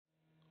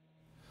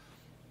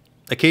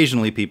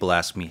Occasionally people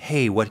ask me,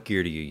 hey, what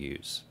gear do you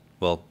use?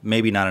 Well,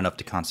 maybe not enough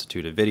to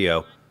constitute a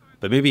video,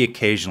 but maybe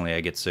occasionally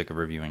I get sick of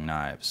reviewing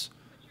knives.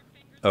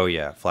 Oh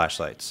yeah,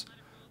 flashlights.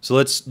 So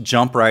let's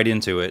jump right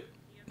into it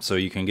so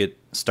you can get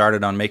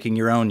started on making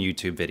your own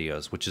YouTube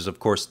videos, which is of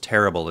course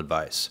terrible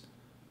advice.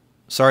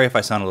 Sorry if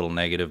I sound a little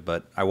negative,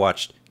 but I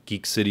watched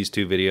Geek City's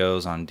 2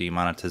 videos on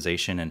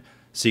demonetization and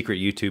secret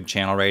YouTube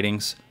channel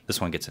ratings.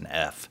 This one gets an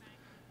F.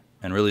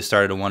 And really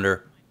started to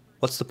wonder,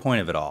 what's the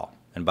point of it all?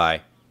 And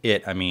by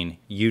it, I mean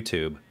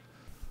YouTube,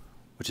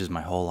 which is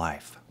my whole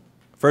life.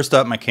 First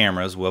up, my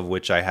cameras, of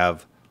which I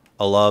have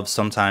a love,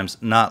 sometimes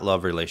not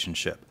love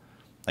relationship.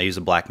 I use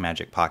a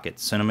Blackmagic Pocket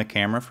Cinema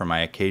camera for my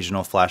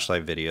occasional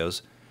flashlight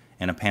videos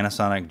and a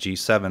Panasonic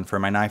G7 for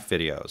my knife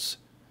videos.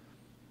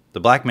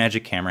 The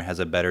Blackmagic camera has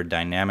a better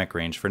dynamic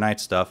range for night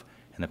stuff,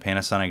 and the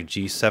Panasonic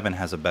G7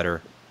 has a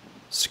better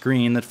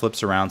screen that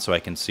flips around so I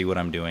can see what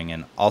I'm doing,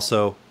 and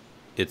also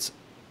it's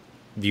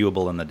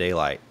viewable in the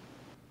daylight.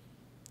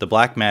 The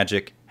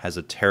Blackmagic has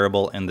a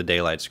terrible in the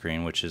daylight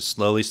screen, which is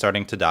slowly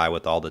starting to die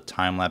with all the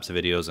time-lapse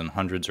videos and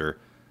hundreds or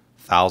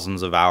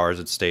thousands of hours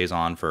it stays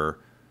on for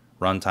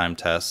runtime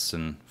tests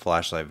and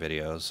flashlight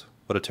videos.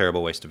 What a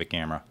terrible waste of a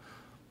camera.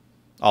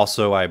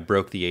 Also, I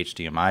broke the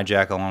HDMI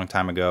jack a long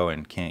time ago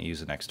and can't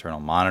use an external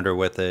monitor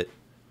with it.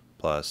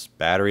 Plus,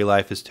 battery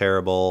life is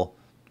terrible.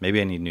 Maybe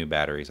I need new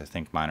batteries. I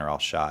think mine are all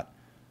shot.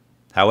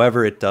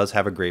 However, it does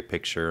have a great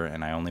picture,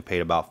 and I only paid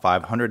about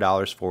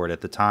 $500 for it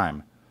at the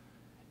time.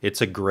 It's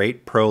a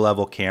great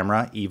pro-level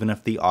camera, even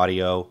if the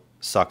audio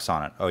sucks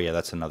on it. Oh yeah,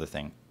 that's another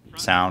thing.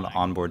 Sound,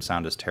 onboard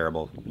sound is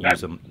terrible.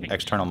 Use an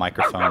external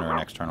microphone or an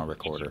external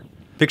recorder.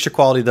 Picture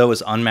quality, though,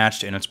 is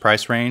unmatched in its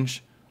price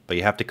range, but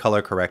you have to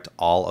color correct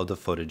all of the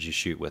footage you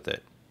shoot with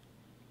it.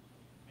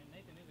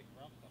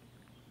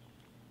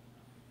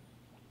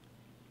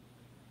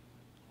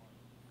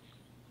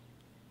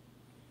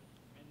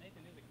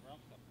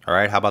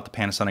 Alright, how about the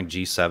Panasonic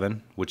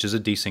G7, which is a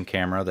decent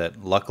camera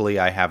that luckily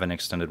I have an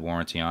extended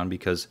warranty on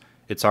because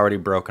it's already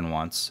broken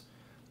once.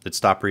 It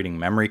stopped reading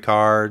memory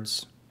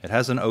cards. It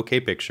has an okay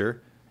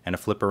picture and a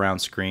flip around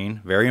screen.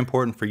 Very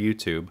important for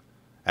YouTube.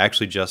 I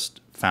actually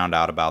just found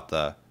out about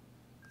the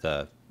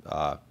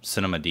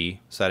Cinema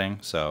D setting,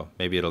 so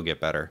maybe it'll get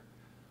better.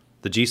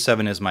 The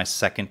G7 is my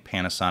second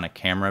Panasonic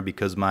camera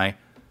because my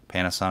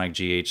Panasonic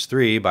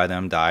GH3 by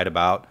them died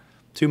about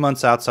 2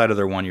 months outside of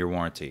their 1-year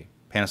warranty.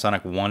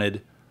 Panasonic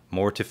wanted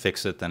more to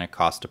fix it than it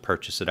cost to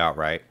purchase it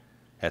outright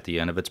at the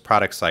end of its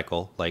product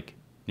cycle, like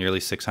nearly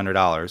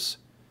 $600.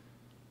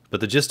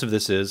 But the gist of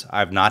this is,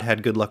 I've not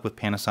had good luck with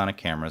Panasonic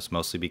cameras,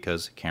 mostly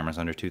because cameras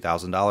under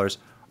 $2,000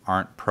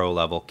 aren't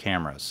pro-level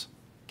cameras.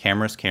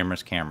 Cameras,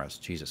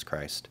 Jesus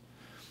Christ.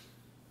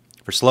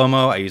 For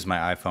slow-mo, I use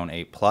my iPhone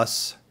 8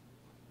 Plus.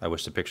 I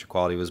wish the picture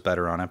quality was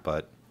better on it,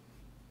 but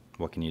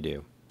what can you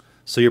do?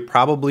 So you're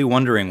probably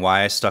wondering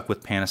why I stuck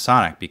with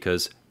Panasonic,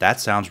 because that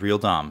sounds real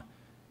dumb.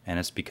 And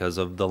it's because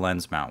of the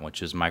lens mount,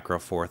 which is micro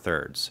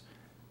 4/3.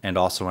 And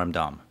also I'm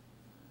dumb.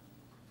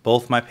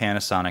 Both my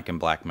Panasonic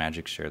and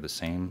Blackmagic share the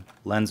same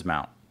lens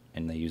mount,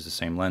 and they use the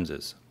same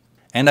lenses.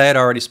 And I had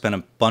already spent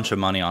a bunch of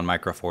money on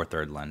micro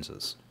 4/3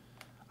 lenses.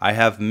 I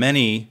have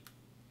many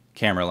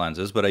camera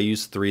lenses, but I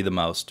use 3 the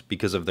most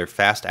because of their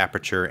fast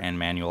aperture and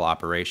manual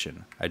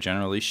operation. I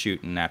generally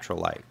shoot in natural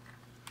light.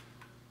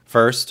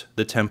 First,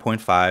 the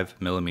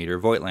 10.5mm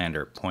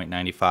Voigtlander,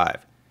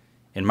 0.95.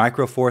 In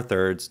micro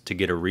 4/3, to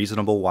get a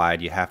reasonable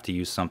wide, you have to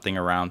use something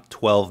around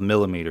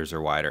 12mm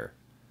or wider.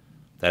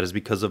 That is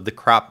because of the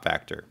crop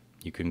factor.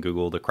 You can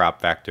Google the crop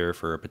factor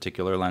for a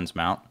particular lens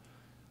mount,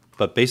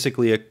 but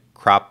basically a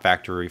crop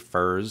factor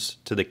refers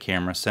to the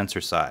camera sensor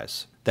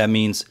size. That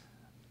means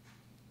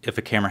if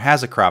a camera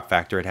has a crop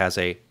factor, it has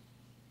a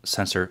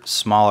sensor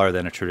smaller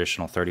than a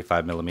traditional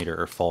 35mm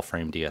or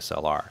full-frame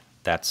DSLR.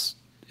 That's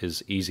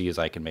as easy as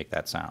I can make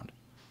that sound.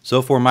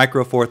 So for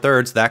micro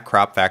 4/3, that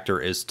crop factor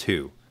is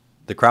 2.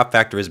 The crop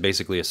factor is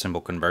basically a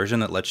symbol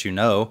conversion that lets you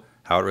know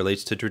how it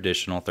relates to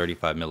traditional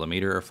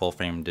 35mm or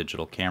full-frame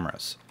digital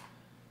cameras.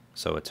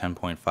 So a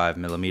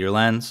 10.5mm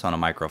lens on a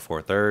micro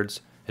 4/3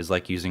 is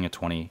like using a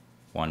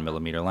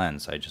 21mm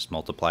lens. I just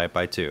multiply it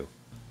by 2.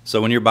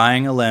 So when you're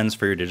buying a lens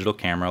for your digital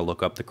camera,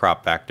 look up the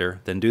crop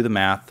factor, then do the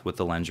math with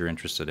the lens you're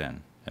interested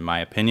in. In my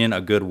opinion, a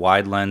good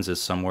wide lens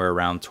is somewhere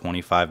around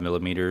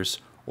 25mm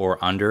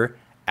or under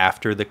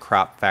after the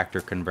crop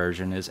factor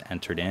conversion is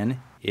entered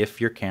in,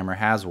 if your camera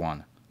has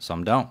one.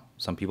 Some don't.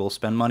 Some people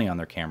spend money on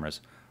their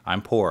cameras.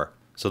 I'm poor.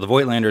 So the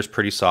Voigtlander is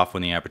pretty soft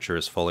when the aperture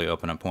is fully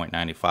open at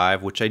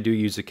 0.95, which I do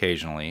use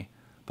occasionally,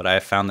 but I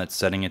have found that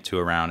setting it to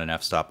around an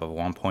f-stop of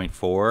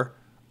 1.4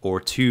 or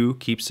 2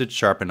 keeps it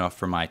sharp enough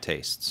for my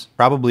tastes.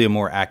 Probably a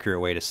more accurate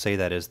way to say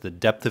that is the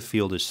depth of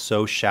field is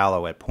so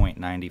shallow at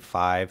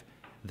 0.95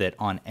 that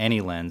on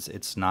any lens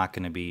it's not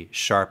going to be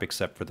sharp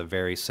except for the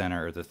very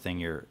center or the thing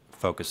you're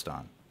focused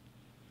on.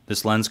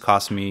 This lens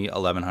cost me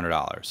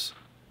 $1,100.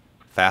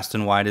 Fast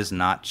and wide is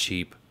not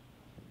cheap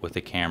with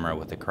a camera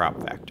with a crop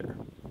factor,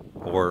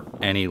 or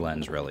any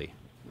lens really.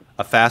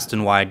 A fast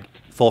and wide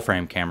full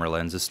frame camera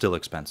lens is still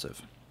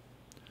expensive.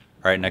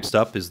 Alright, next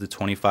up is the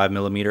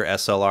 25mm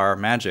SLR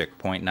Magic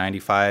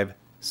 0.95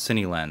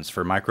 Cine lens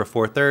for micro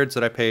four thirds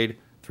that I paid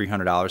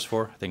 $300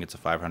 for. I think it's a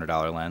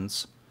 $500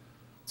 lens.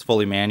 It's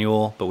fully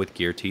manual, but with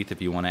gear teeth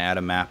if you want to add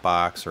a matte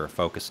box or a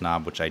focus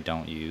knob, which I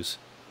don't use.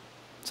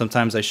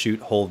 Sometimes I shoot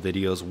whole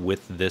videos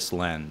with this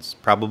lens,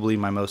 probably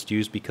my most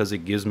used because it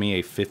gives me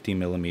a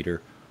 50mm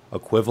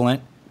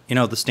equivalent. You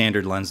know, the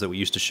standard lens that we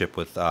used to ship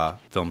with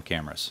film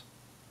cameras.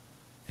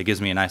 It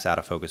gives me a nice out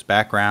of focus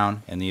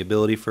background and the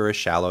ability for a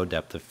shallow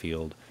depth of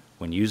field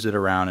when used at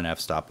around an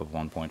f-stop of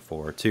 1.4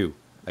 or 2.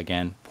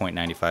 Again,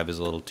 0.95 is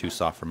a little too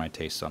soft for my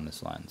tastes on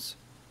this lens.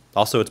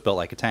 Also, it's built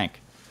like a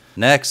tank.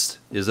 Next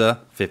is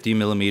a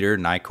 50mm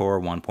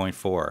Nikkor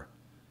 1.4.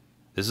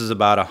 This is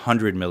about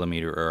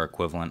 100mm or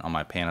equivalent on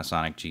my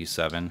Panasonic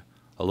G7,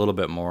 a little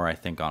bit more I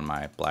think on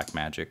my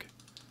Blackmagic.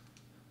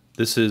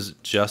 This is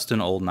just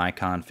an old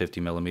Nikon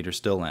 50mm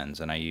still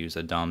lens, and I use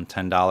a dumb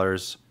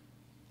 $10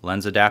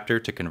 lens adapter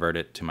to convert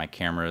it to my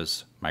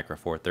camera's micro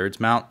four thirds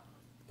mount.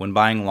 When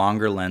buying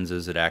longer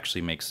lenses, it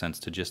actually makes sense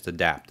to just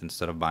adapt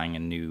instead of buying a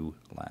new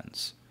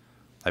lens.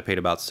 I paid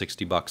about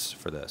 $60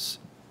 for this.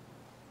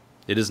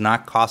 It is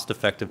not cost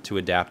effective to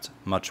adapt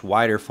much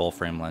wider full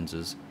frame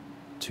lenses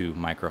to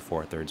micro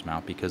four thirds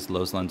mount because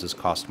those lenses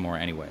cost more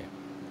anyway.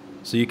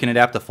 So you can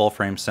adapt a full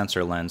frame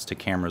sensor lens to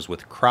cameras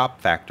with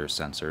crop factor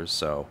sensors,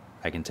 so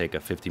I can take a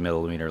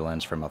 50mm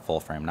lens from a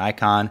full frame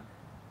Nikon,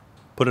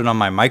 put it on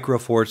my micro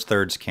four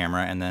thirds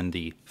camera, and then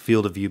the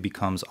field of view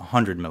becomes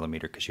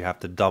 100mm because you have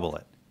to double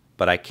it.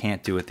 But I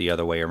can't do it the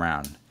other way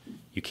around.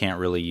 You can't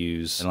really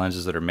use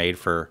lenses that are made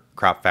for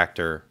crop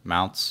factor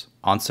mounts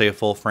on, say, a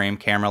full frame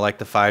camera like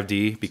the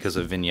 5D because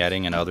of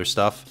vignetting and other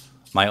stuff.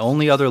 My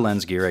only other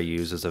lens gear I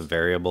use is a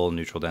variable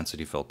neutral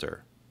density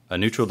filter. A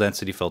neutral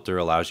density filter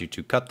allows you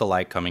to cut the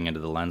light coming into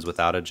the lens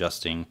without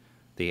adjusting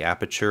the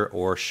aperture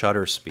or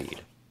shutter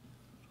speed.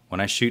 When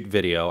I shoot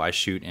video, I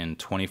shoot in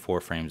 24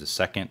 frames a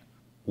second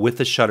with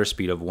a shutter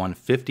speed of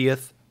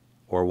 1/50th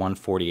or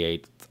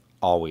 1/48th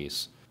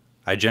always.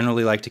 I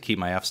generally like to keep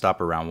my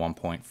f-stop around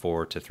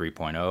 1.4 to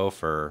 3.0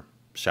 for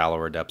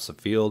shallower depths of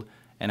field,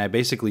 and I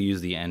basically use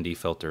the ND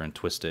filter and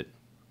twist it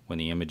when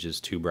the image is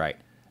too bright.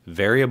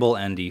 Variable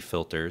ND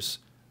filters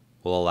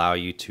will allow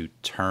you to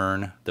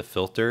turn the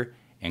filter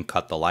and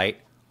cut the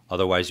light.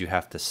 Otherwise, you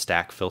have to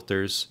stack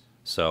filters.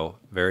 So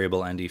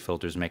variable ND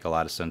filters make a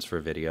lot of sense for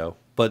video.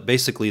 But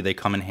basically, they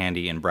come in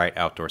handy in bright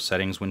outdoor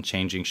settings when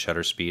changing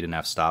shutter speed and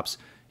f-stops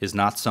is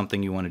not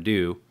something you want to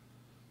do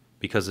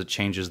because it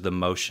changes the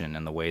motion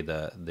and the way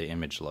the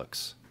image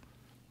looks.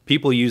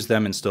 People use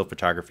them in still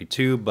photography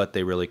too, but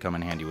they really come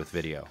in handy with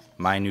video.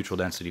 My neutral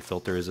density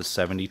filter is a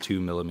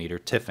 72mm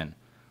Tiffin.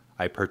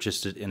 I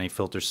purchased it in a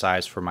filter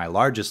size for my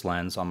largest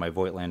lens on my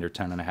Voigtlander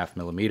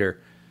 10.5mm,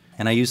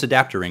 and I use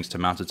adapter rings to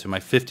mount it to my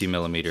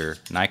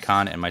 50mm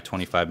Nikon and my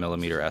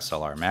 25mm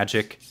SLR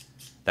Magic.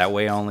 That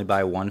way I only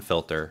buy one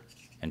filter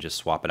and just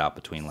swap it out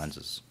between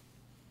lenses.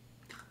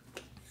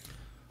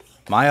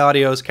 My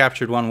audio is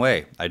captured one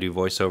way. I do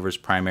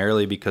voiceovers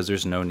primarily because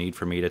there's no need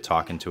for me to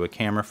talk into a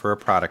camera for a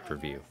product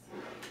review.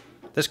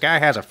 This guy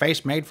has a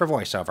face made for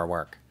voiceover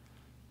work.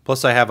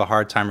 Plus I have a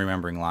hard time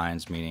remembering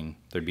lines, meaning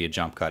there'd be a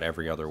jump cut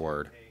every other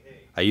word.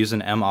 I use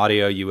an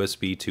M-Audio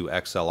USB to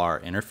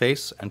XLR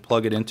interface and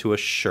plug it into a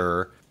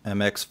Shure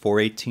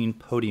MX418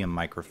 podium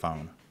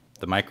microphone.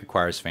 The mic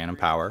requires phantom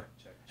power,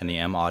 and the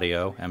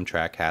M-Audio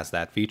M-Track has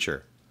that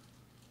feature.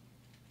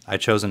 I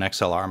chose an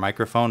XLR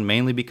microphone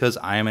mainly because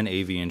I am an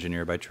AV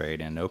engineer by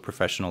trade and no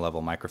professional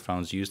level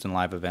microphones used in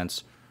live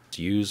events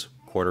use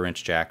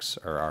 1/4-inch jacks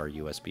or are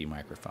USB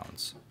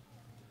microphones.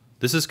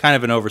 This is kind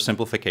of an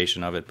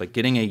oversimplification of it, but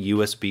getting a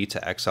USB to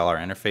XLR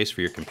interface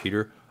for your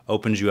computer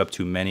opens you up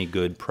to many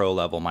good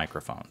pro-level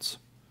microphones.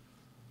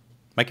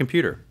 My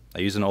computer. I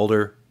use an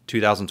older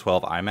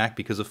 2012 iMac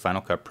because of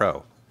Final Cut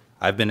Pro.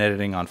 I've been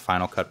editing on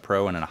Final Cut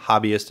Pro in a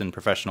hobbyist and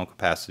professional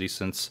capacity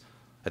since,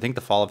 I think,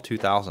 the fall of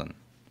 2000.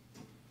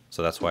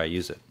 So that's why I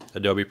use it.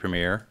 Adobe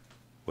Premiere,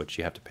 which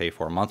you have to pay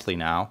for monthly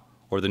now,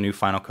 or the new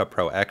Final Cut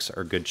Pro X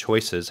are good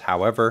choices.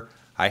 However,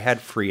 I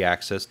had free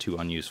access to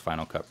unused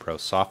Final Cut Pro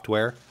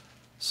software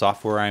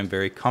I am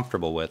very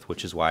comfortable with,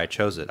 which is why I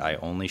chose it. I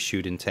only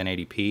shoot in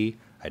 1080p.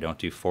 I don't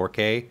do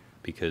 4K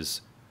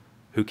because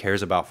who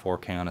cares about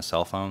 4K on a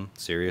cell phone,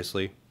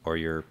 seriously, or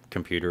your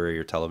computer or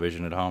your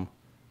television at home?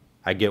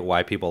 I get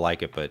why people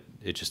like it, but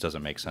it just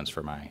doesn't make sense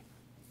for my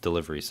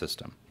delivery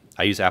system.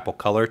 I use Apple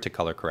Color to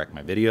color correct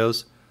my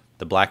videos.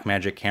 The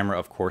Blackmagic camera,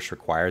 of course,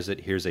 requires it.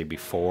 Here's a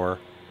before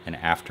and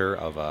after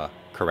of a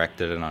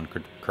corrected and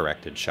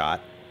uncorrected shot.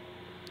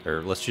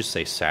 Or let's just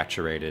say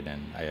saturated,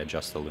 and I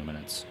adjust the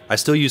luminance. I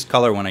still use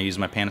color when I use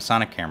my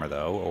Panasonic camera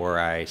though, or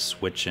I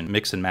switch and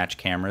mix and match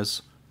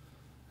cameras.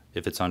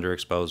 If it's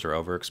underexposed or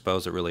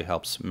overexposed, it really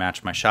helps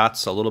match my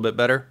shots a little bit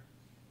better.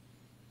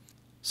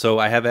 So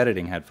I have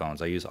editing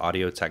headphones. I use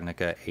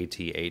Audio-Technica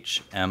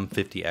ATH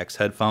M50X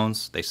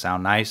headphones. They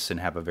sound nice and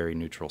have a very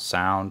neutral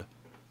sound.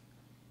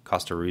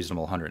 Cost a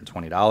reasonable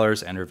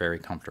 $120 and are very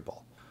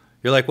comfortable.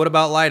 You're like, what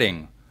about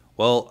lighting?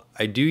 Well,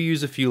 I do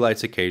use a few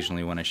lights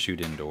occasionally when I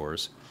shoot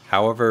indoors.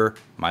 However,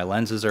 my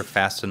lenses are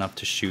fast enough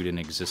to shoot in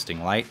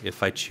existing light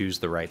if I choose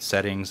the right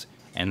settings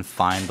and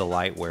find the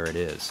light where it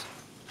is.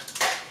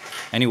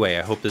 Anyway,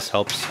 I hope this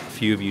helps a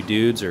few of you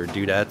dudes or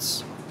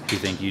dudettes who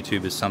think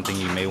YouTube is something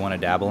you may want to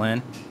dabble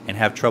in and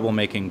have trouble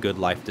making good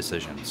life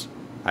decisions.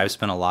 I've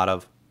spent a lot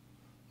of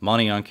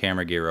money on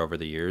camera gear over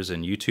the years,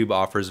 and YouTube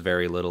offers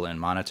very little in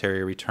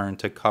monetary return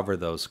to cover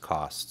those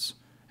costs.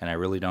 And I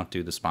really don't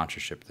do the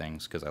sponsorship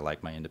things because I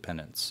like my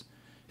independence.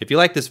 If you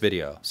like this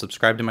video,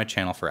 subscribe to my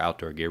channel for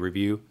outdoor gear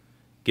review.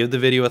 Give the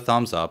video a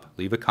thumbs up.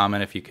 Leave a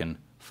comment if you can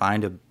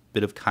find a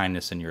bit of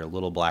kindness in your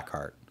little black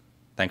heart.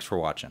 Thanks for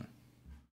watching.